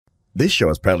This show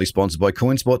is proudly sponsored by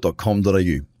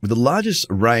coinspot.com.au, with the largest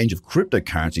range of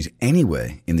cryptocurrencies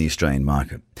anywhere in the Australian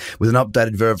market. With an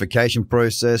updated verification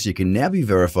process, you can now be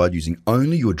verified using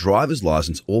only your driver's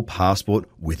license or passport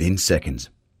within seconds.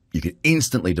 You can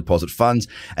instantly deposit funds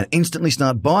and instantly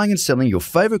start buying and selling your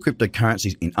favourite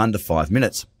cryptocurrencies in under 5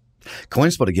 minutes.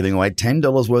 CoinSpot are giving away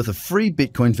 $10 worth of free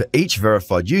Bitcoin for each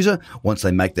verified user once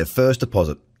they make their first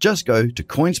deposit. Just go to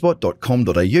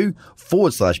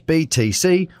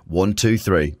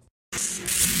coinspot.com.au/BTC123.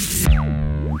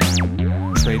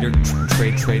 Trader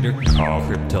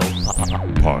Crypto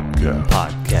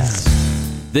Podcast.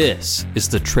 This is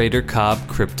the Trader Cobb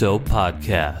Crypto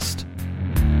Podcast.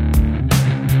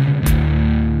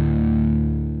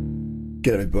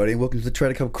 G'day everybody, welcome to the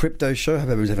Trader Cobb Crypto Show. Hope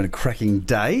everyone's having a cracking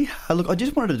day. Look, I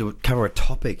just wanted to cover a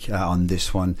topic on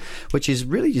this one, which is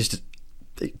really just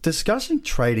discussing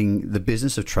trading, the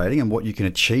business of trading and what you can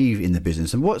achieve in the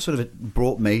business and what sort of it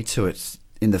brought me to it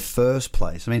in the first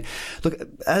place. I mean, look,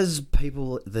 as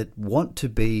people that want to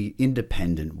be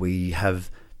independent, we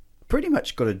have pretty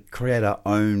much got to create our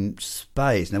own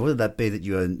space. Now, whether that be that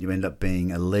you end up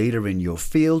being a leader in your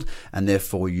field and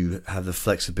therefore you have the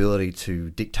flexibility to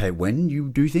dictate when you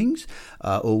do things,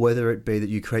 or whether it be that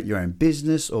you create your own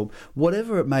business or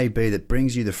whatever it may be that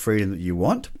brings you the freedom that you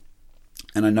want.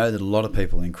 And I know that a lot of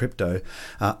people in crypto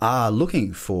are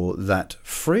looking for that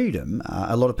freedom.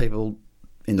 A lot of people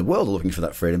in the world are looking for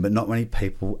that freedom, but not many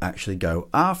people actually go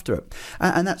after it.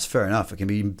 And that's fair enough. It can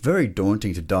be very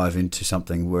daunting to dive into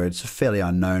something where it's fairly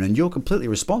unknown and you're completely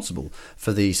responsible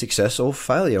for the success or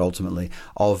failure, ultimately,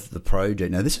 of the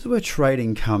project. Now, this is where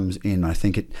trading comes in. I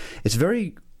think it's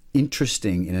very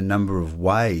interesting in a number of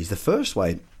ways. The first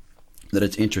way that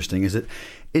it's interesting is that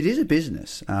it is a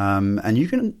business, and you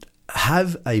can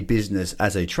have a business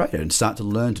as a trader and start to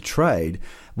learn to trade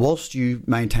whilst you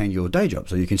maintain your day job.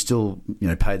 So you can still,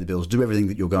 pay the bills, do everything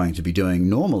that you're going to be doing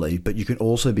normally, but you can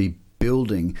also be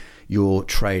building your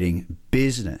trading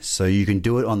business. So you can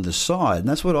do it on the side. And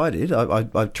that's what I did.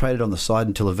 I traded on the side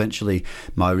until eventually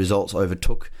my results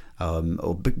overtook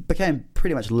or became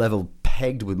pretty much level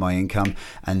pegged with my income.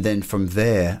 And then from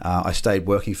there, I stayed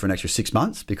working for an extra 6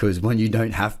 months, because when you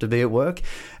don't have to be at work,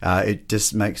 it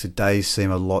just makes the days seem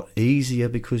a lot easier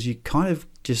because you kind of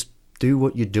just do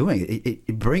what you're doing.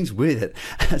 It brings with it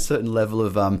a certain level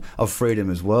of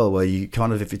freedom as well, where you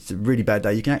kind of, if it's a really bad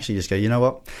day, you can actually just go, you know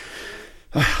what?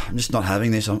 I'm just not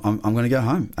having this. I'm going to go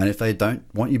home. And if they don't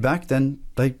want you back, then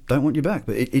they don't want you back.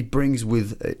 But it brings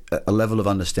with a level of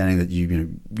understanding that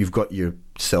you've got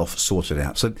yourself sorted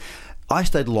out. So I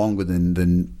stayed longer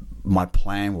than my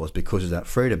plan was because of that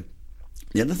freedom.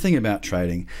 The other thing about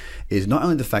trading is not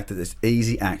only the fact that there's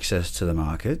easy access to the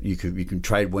market. You can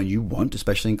trade when you want,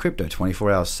 especially in crypto,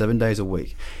 24 hours, 7 days a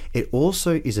week. It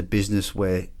also is a business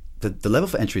where the level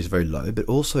for entry is very low, but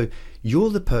also you're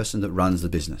the person that runs the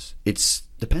business. It's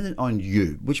dependent on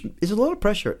you, which is a lot of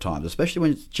pressure at times, especially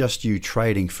when it's just you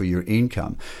trading for your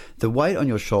income. The weight on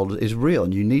your shoulders is real,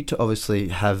 and you need to obviously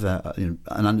have an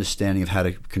understanding of how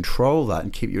to control that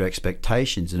and keep your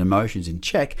expectations and emotions in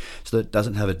check so that it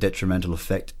doesn't have a detrimental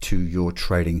effect to your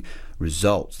trading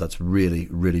results. That's really,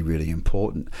 really, really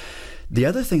important. The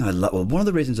other thing I love, one of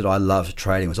the reasons that I love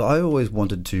trading was I always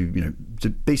wanted to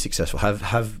be successful,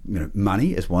 have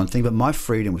money is one thing, but my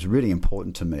freedom was really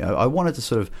important to me. I wanted to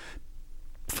sort of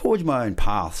forge my own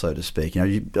path, so to speak.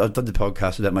 I've done the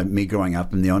podcast about me growing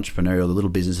up in the entrepreneurial, the little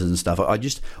businesses and stuff. I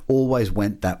just always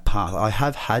went that path. I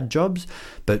have had jobs,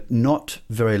 but not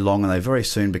very long, and they very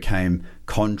soon became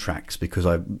contracts because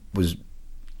I was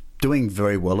doing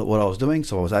very well at what I was doing.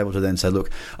 So I was able to then say, look,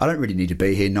 I don't really need to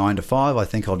be here 9 to 5. I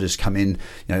think I'll just come in,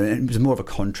 and it was more of a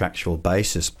contractual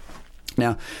basis.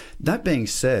 Now, that being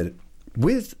said,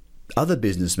 with other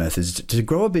business methods, to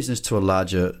grow a business to a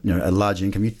larger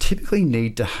income, you typically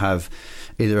need to have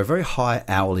either a very high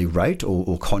hourly rate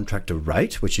or contractor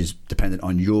rate, which is dependent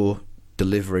on your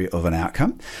delivery of an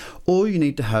outcome, or you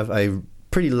need to have a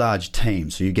pretty large team,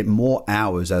 so you get more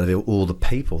hours out of all the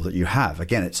people that you have.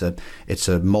 Again, it's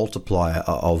a multiplier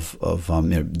of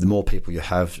the more people you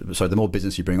have, so the more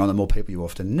business you bring on, the more people you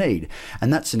often need,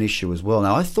 and that's an issue as well.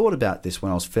 Now, I thought about this when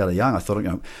I was fairly young. I thought,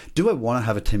 do I want to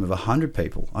have a team of 100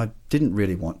 people? I didn't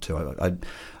really want to.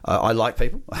 I like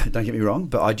people, don't get me wrong,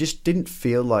 but I just didn't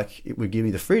feel like it would give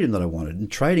me the freedom that I wanted, and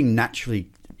trading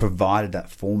naturally provided that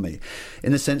for me,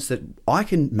 in the sense that I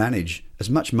can manage as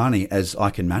much money as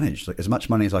I can manage, like as much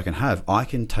money as I can have. I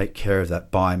can take care of that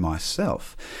by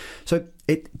myself. So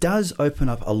it does open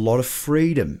up a lot of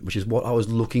freedom, which is what I was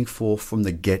looking for from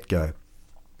the get-go.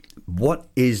 What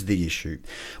is the issue?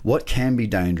 What can be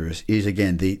dangerous is,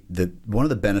 again, the one of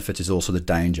the benefits is also the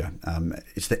danger.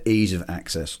 It's the ease of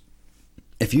access.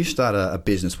 if you start a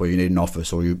business where you need an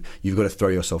office or you've got to throw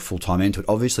yourself full-time into it,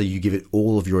 obviously you give it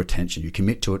all of your attention. You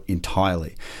commit to it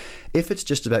entirely. If it's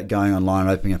just about going online,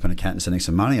 opening up an account and sending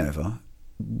some money over,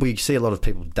 we see a lot of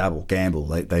people gamble.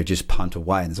 They just punt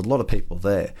away, and there's a lot of people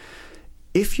there.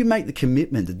 If you make the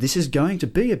commitment that this is going to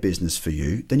be a business for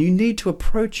you, then you need to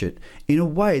approach it in a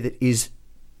way that is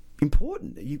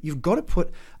important. You've got to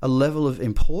put a level of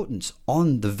importance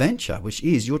on the venture, which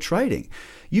is your trading.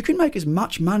 You can make as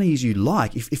much money as you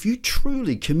like if you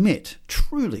truly commit.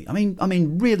 Truly, I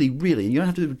mean, really. You don't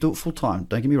have to do it full time.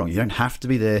 Don't get me wrong. You don't have to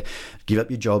be there, give up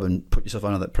your job, and put yourself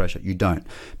under that pressure. You don't.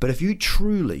 But if you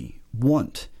truly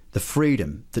want the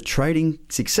freedom that trading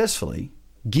successfully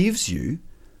gives you,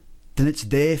 then it's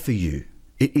there for you.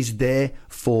 It is there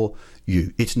for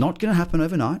you. It's not going to happen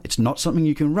overnight. It's not something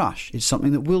you can rush. It's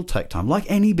something that will take time. Like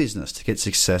any business, to get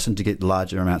success and to get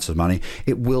larger amounts of money,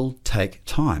 it will take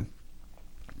time.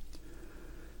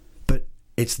 But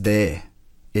it's there.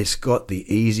 It's got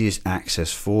the easiest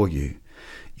access for you.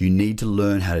 You need to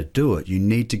learn how to do it. You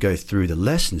need to go through the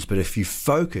lessons. But if you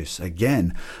focus,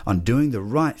 again, on doing the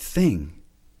right thing,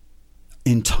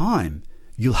 in time,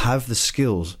 you'll have the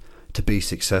skills to be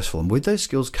successful. And with those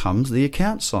skills comes the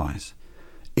account size.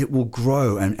 It will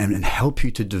grow and help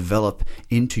you to develop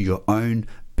into your own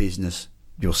business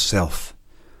yourself.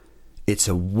 It's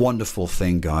a wonderful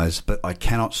thing, guys, but I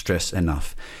cannot stress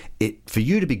enough. For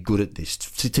you to be good at this,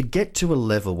 to get to a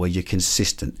level where you're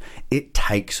consistent, it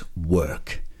takes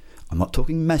work. I'm not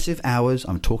talking massive hours.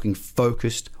 I'm talking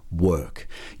focused work.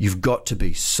 You've got to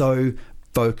be so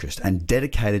focused and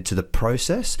dedicated to the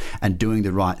process and doing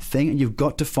the right thing, and you've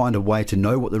got to find a way to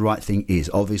know what the right thing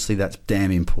is. Obviously, that's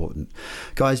damn important.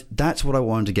 Guys, that's what I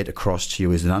wanted to get across to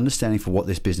you, is an understanding for what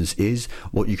this business is,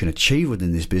 what you can achieve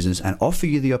within this business, and offer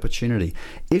you the opportunity.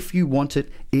 If you want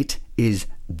it, it is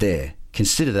there.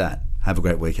 Consider that. Have a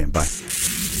great weekend. Bye.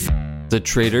 The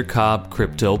Trader Cobb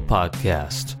Crypto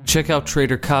Podcast. Check out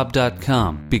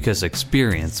TraderCobb.com because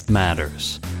experience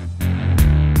matters.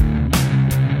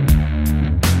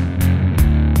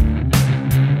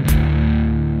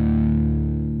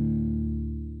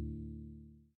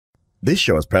 This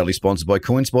show is proudly sponsored by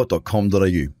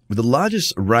coinspot.com.au, with the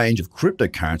largest range of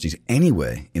cryptocurrencies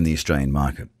anywhere in the Australian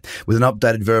market. With an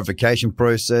updated verification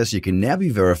process, you can now be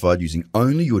verified using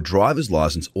only your driver's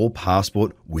license or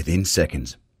passport within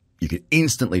seconds. You can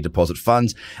instantly deposit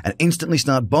funds and instantly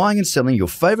start buying and selling your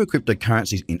favorite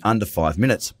cryptocurrencies in under 5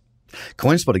 minutes.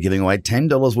 CoinSpot are giving away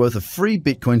 $10 worth of free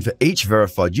Bitcoin for each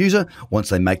verified user once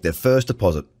they make their first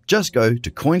deposit. Just go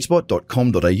to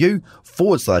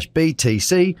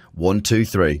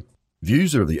coinspot.com.au/BTC123.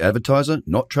 Views are of the advertiser,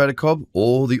 not Trader Cobb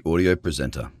or the audio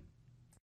presenter.